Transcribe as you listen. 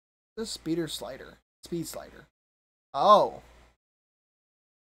The speeder slider. Speed slider. Oh.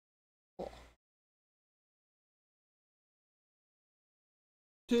 Cool.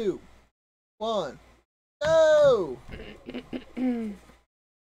 2, 1, go!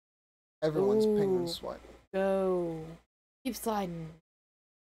 Everyone's penguin swipe. Go. Keep sliding.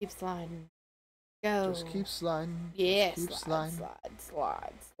 Keep sliding. Go. Just keep sliding. Yeah, keep slide, slide,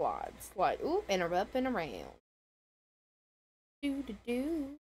 slide, slide, slide. Ooh, and up and around.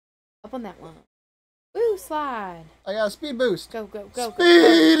 Do. Up on that one. Ooh, slide. I got a speed boost. Go, go, go,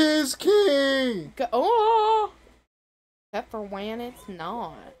 Speed is king! go. Oh! Except for when it's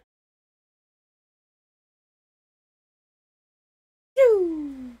not.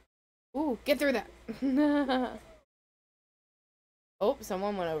 Ooh, get through that. Oh,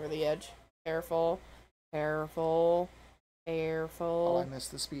 someone went over the edge. Careful. Careful. Careful. Oh, I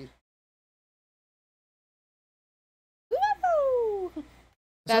missed the speed. Woo!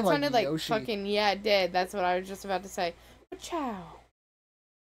 That sounded like Yoshi. fucking, yeah, it did. That's what I was just about to say. Ciao.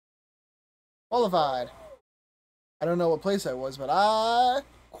 Qualified. I don't know what place I was, but I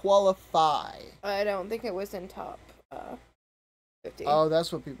qualify. I don't think it was in top 50. Oh,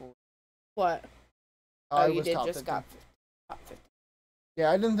 that's what people. What? Oh, you was did top just 50. got top 50.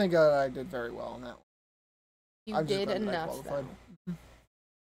 Yeah, I didn't think I did very well on that one. You I'm did enough, though.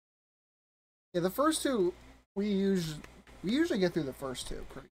 Yeah, the first two, we usually get through the first two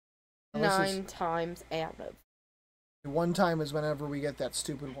pretty. 9 times out of. One time is whenever we get that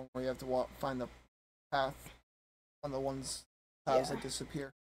stupid one where you have to find the path on the ones paths that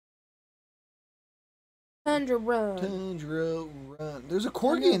disappear. Tundra run. Tundra run. There's a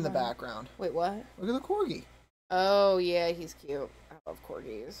corgi in the background. Wait, what? Look at the corgi. Oh, yeah, he's cute. I love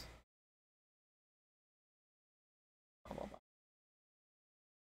corgis.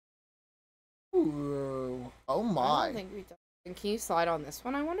 Ooh. Oh my. I don't think we've done. Can you slide on this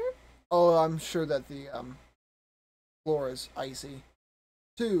one, I wonder? Oh, I'm sure that the floor is icy.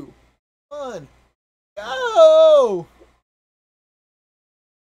 2, 1, go!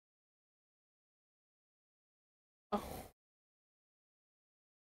 Oh.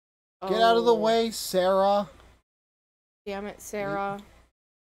 Get out of the way, Sarah. Damn it, Sarah.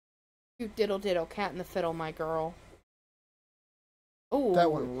 You diddle diddle, cat in the fiddle, my girl. Oh,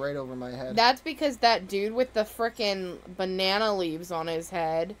 that went right over my head. That's because that dude with the frickin' banana leaves on his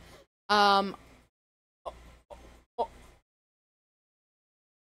head, well,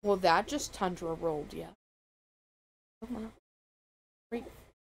 that just tundra rolled, yeah.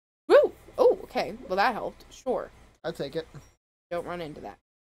 Woo! Oh, okay. Well, that helped. Sure. I take it. Don't run into that.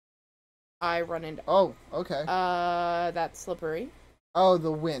 I run into. Oh, okay. That's slippery. Oh,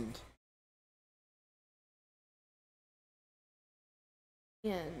 the wind.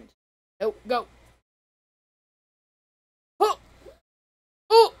 And oh, go. Oh,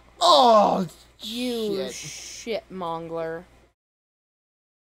 oh, oh! You shit mongler.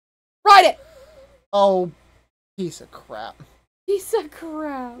 Ride it. Oh, piece of crap. Piece of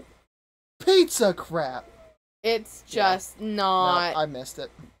crap. Pizza crap. It's just not. No, I missed it.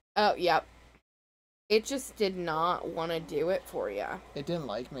 Oh, yep. It just did not want to do it for you. It didn't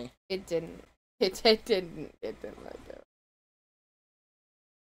like me. It didn't. It didn't like it.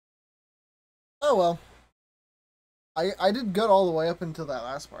 Oh well. I did good all the way up until that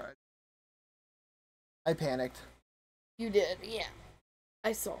last part. I panicked. You did, yeah.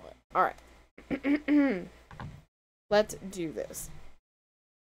 I saw it. Alright. Let's do this.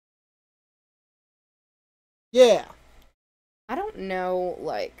 Yeah. I don't know,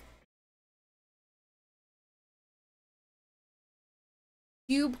 like...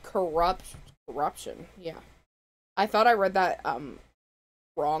 Cube corruption. Yeah. I thought I read that,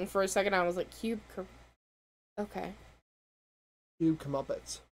 wrong for a second. I was like, okay. Cube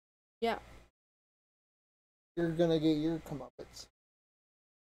comeuppets. Yeah. You're gonna get your comeuppets.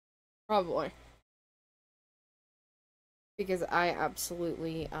 Probably. Because I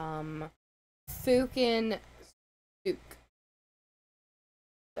absolutely, fucking spook.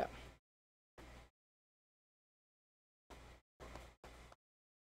 So.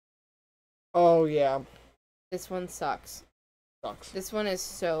 Oh, yeah. This one sucks. Sucks. This one is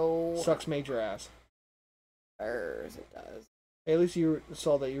so... Sucks major ass. It does. Hey, at least you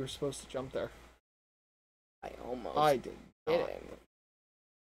saw that you were supposed to jump there. I almost I did not. didn't.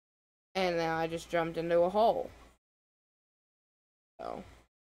 And now I just jumped into a hole. So.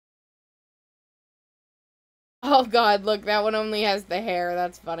 Oh god, look, that one only has the hair.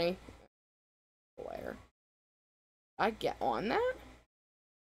 That's funny. Where? I get on that?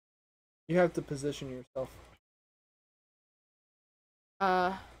 You have to position yourself.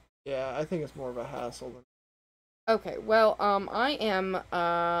 Yeah, I think it's more of a hassle than... Okay, well, I am,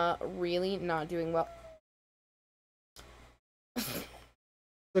 really not doing well.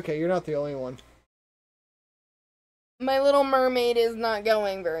 Okay, you're not the only one. My Little Mermaid is not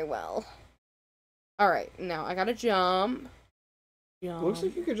going very well. Alright, now I gotta jump. Looks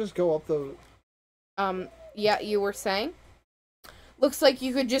like you could just go up the. Yeah, you were saying? Looks like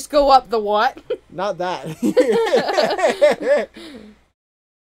you could just go up the what? Not that.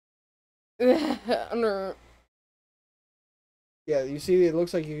 Yeah, you see, it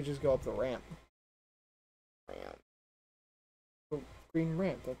looks like you could just go up the ramp. The green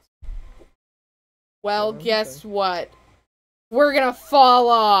ramp. That's. Well, guess what? We're gonna fall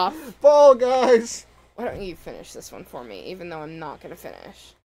off. Fall, guys. Why don't you finish this one for me, even though I'm not gonna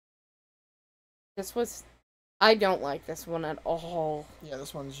finish? This was... I don't like this one at all. Yeah,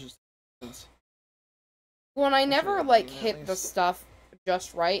 this one's just. When I never, Actually, like, at hit the least. stuff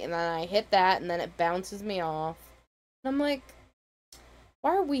just right, and then I hit that, and then it bounces me off. And I'm like,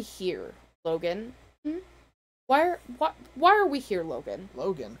 why are we here, Logan? Why are we here, Logan?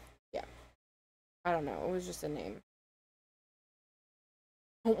 Logan. Yeah. I don't know, it was just a name.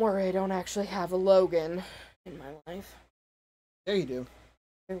 Don't worry, I don't actually have a Logan in my life. Yeah, you do.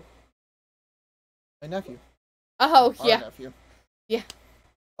 Who? My nephew. Oh, Our yeah. nephew. Yeah.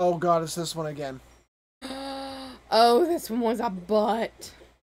 Oh god, it's this one again. Oh, this one was a butt.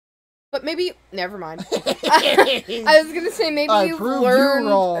 But maybe, never mind. I was gonna say maybe I you've proved you learned.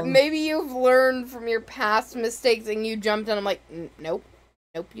 wrong. Maybe you've learned from your past mistakes, and you jumped, and I'm like, nope,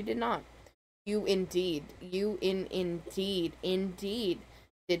 you did not. You indeed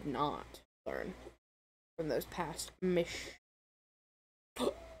did not learn from those past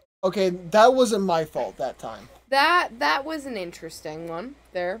Okay, that wasn't my fault that time. That was an interesting one.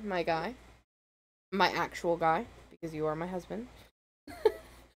 There, my guy, my actual guy, because you are my husband.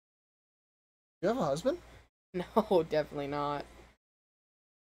 You have a husband? No, definitely not.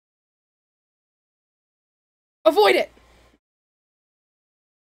 Avoid it!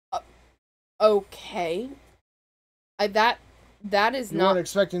 Okay. That is You not... weren't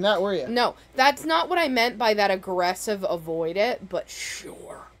expecting that, were you? No, that's not what I meant by that aggressive avoid it, but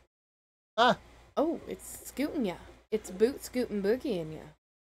sure. Ah. Oh, it's scooting ya. It's boot scooting boogieing ya.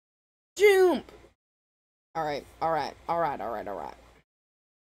 Jump! Alright.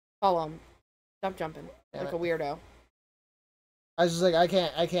 Follow him. Stop jumping. Damn like it. a weirdo. I was just like, I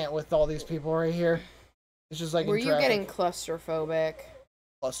can't with all these people right here. It's just like Were in you traffic. getting claustrophobic?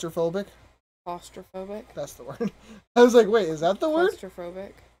 Claustrophobic? Claustrophobic? That's the word. I was like, wait, is that the word?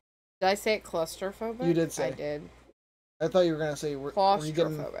 Claustrophobic? Did I say it claustrophobic? You did say. I did. I thought you were gonna say, were you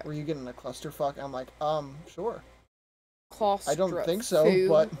getting Claustrophobic. a clusterfuck? I'm like, sure. Claustrophobic. I don't think so,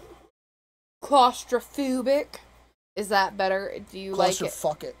 but claustrophobic. Is that better? Do you like it?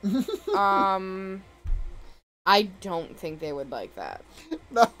 Clusterfuck it. I don't think they would like that.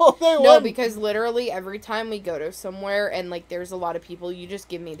 No, they wouldn't. No, because literally every time we go to somewhere and like there's a lot of people, you just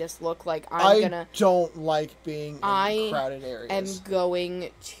give me this look like I don't like being in crowded areas. I'm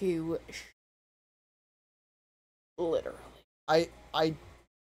going to literally. I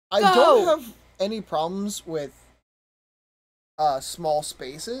don't have any problems with small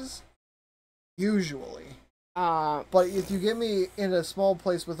spaces usually. But if you get me in a small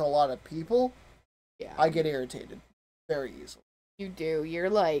place with a lot of people, yeah, I get irritated very easily. You do. You're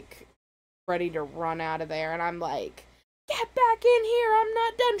like ready to run out of there, and I'm like, get back in here. I'm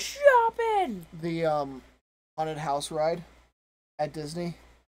not done shopping. The haunted house ride at Disney,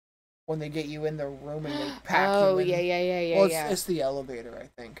 when they get you in the room and they pack you in. Oh yeah. Well, it's the elevator, I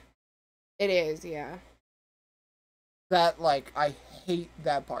think. It is, yeah. That, like, I hate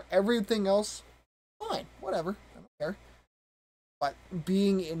that part. Everything else, fine, whatever, I don't care. But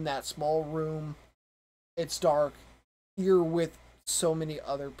being in that small room, it's dark, you're with so many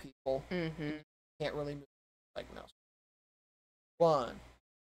other people, can't really move like mouse. One,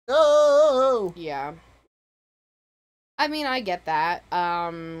 go! Yeah. I mean, I get that.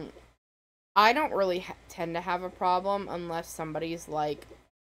 I don't really tend to have a problem unless somebody's, like,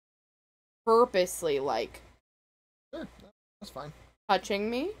 purposely, like, Sure, that's fine. touching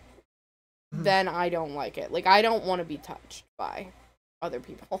me, then I don't like it. Like, I don't want to be touched by other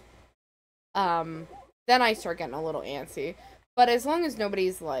people. Then I start getting a little antsy. But as long as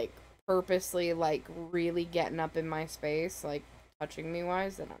nobody's, like, purposely, like, really getting up in my space, like, touching me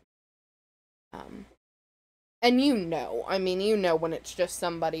wise, then I'm... And you know when it's just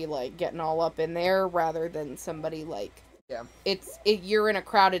somebody, like, getting all up in there rather than somebody, like... Yeah. You're in a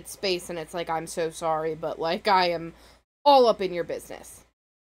crowded space and it's like, I'm so sorry, but, like, I am all up in your business.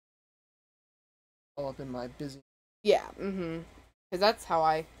 All up in my busy... Yeah, because that's how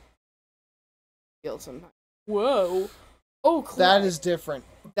I feel sometimes. Whoa. Oh, Clyde. That is different.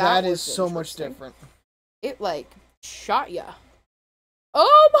 That is was so much interesting. different. It, like, shot ya.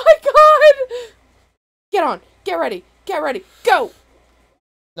 Oh my god! Get on. Get ready. Get ready. Go!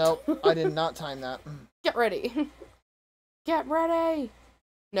 Nope, I did not time that. Get ready. Get ready.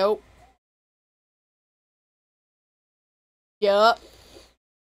 Nope. Yup.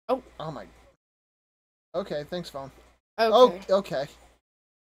 Oh my. Okay, thanks, phone. Okay. Oh, okay.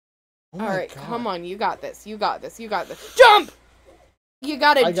 Oh my Alright, God. come on. You got this. You got this. You got this. Jump! You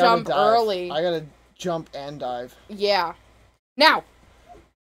gotta I jump dive. early. I gotta jump and dive. Yeah. Now!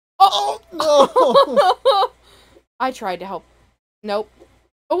 Oh, no! I tried to help. Nope.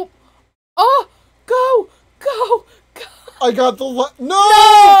 Oh! Oh! Go! Go! Go! I got the no!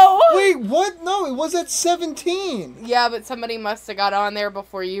 No! Wait, what? No, it was at 17. Yeah, but somebody must have got on there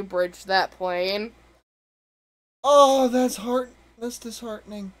before you bridged that plane. Oh, that's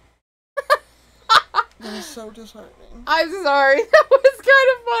disheartening. That is so disheartening. I'm sorry. That was kind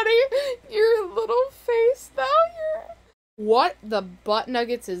of funny. Your little face, though. What the butt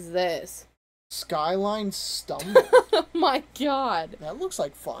nuggets is this? Skyline Stumble. Oh my god. That looks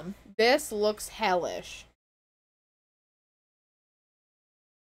like fun. This looks hellish.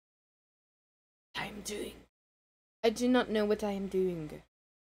 I'm doing. I do not know what I am doing.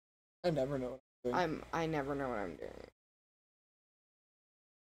 I never know what I'm doing. I never know what I'm doing.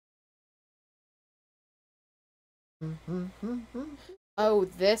 Oh,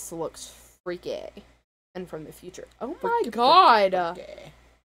 this looks freaky. And from the future. Oh my god!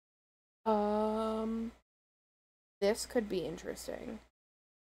 This could be interesting.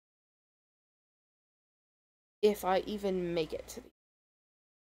 If I even make it to the...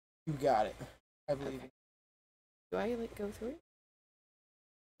 You got it. I believe Okay. Do I, like, go through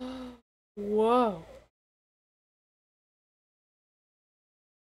it? Whoa.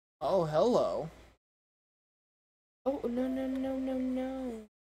 Oh, hello. Oh, no, no, no, no, no.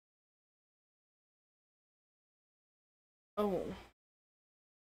 Oh.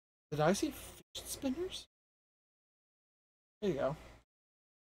 Did I see fish spinners? There you go.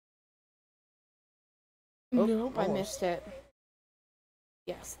 Oh, Nope, I almost. missed it.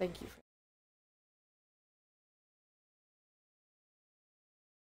 Yes, thank you.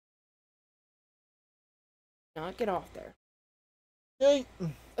 Not get off there. Yay!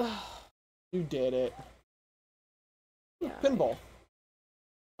 Ugh. You did it. Yeah. Pinball.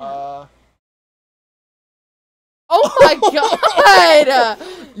 Oh my god!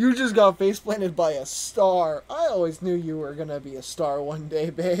 You just got face planted by a star. I always knew you were gonna be a star one day,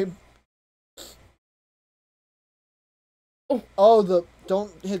 babe. Oh,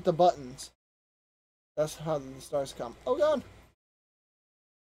 don't hit the buttons. That's how the stars come. Oh god.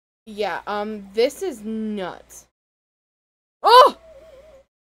 Yeah, this is nuts. Oh!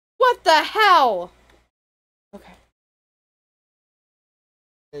 What the hell? Okay.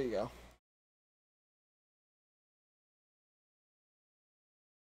 There you go.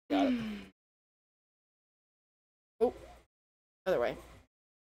 Got it. Oh. Other way.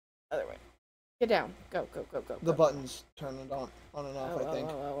 Other way. Get down. Go, go, go, go. The go. buttons turn it on and off, I think.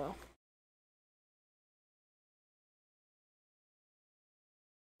 Oh.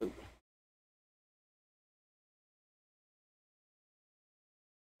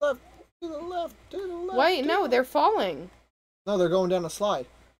 Left, to the left, to the left. Wait, to no, the they're falling. No, they're going down a slide.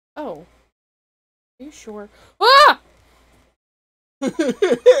 Oh. Are you sure? Ah!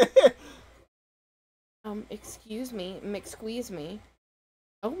 Excuse me. McSqueeze me.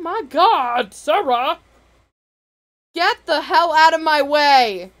 Oh my god, Sarah! Get the hell out of my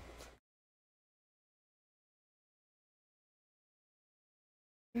way!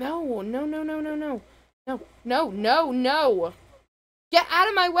 No, no, no, no, no, no. No, no, no, no! Get out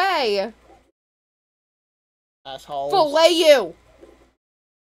of my way! Assholes. Fillet you!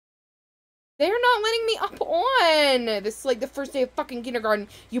 They're not letting me up on! This is like the first day of fucking kindergarten,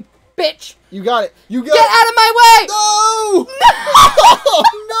 you bitch! You got it. You got Get it. out of my way! No!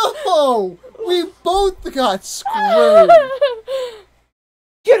 No! We both got screwed.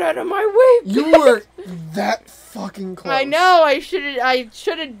 Get out of my way! You bitch! were that fucking close. I know, I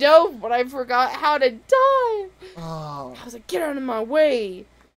should have dove, but I forgot how to dive. Oh. I was like, get out of my way,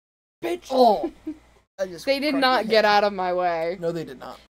 bitch. Oh. They did not get out of my way. No, they did not.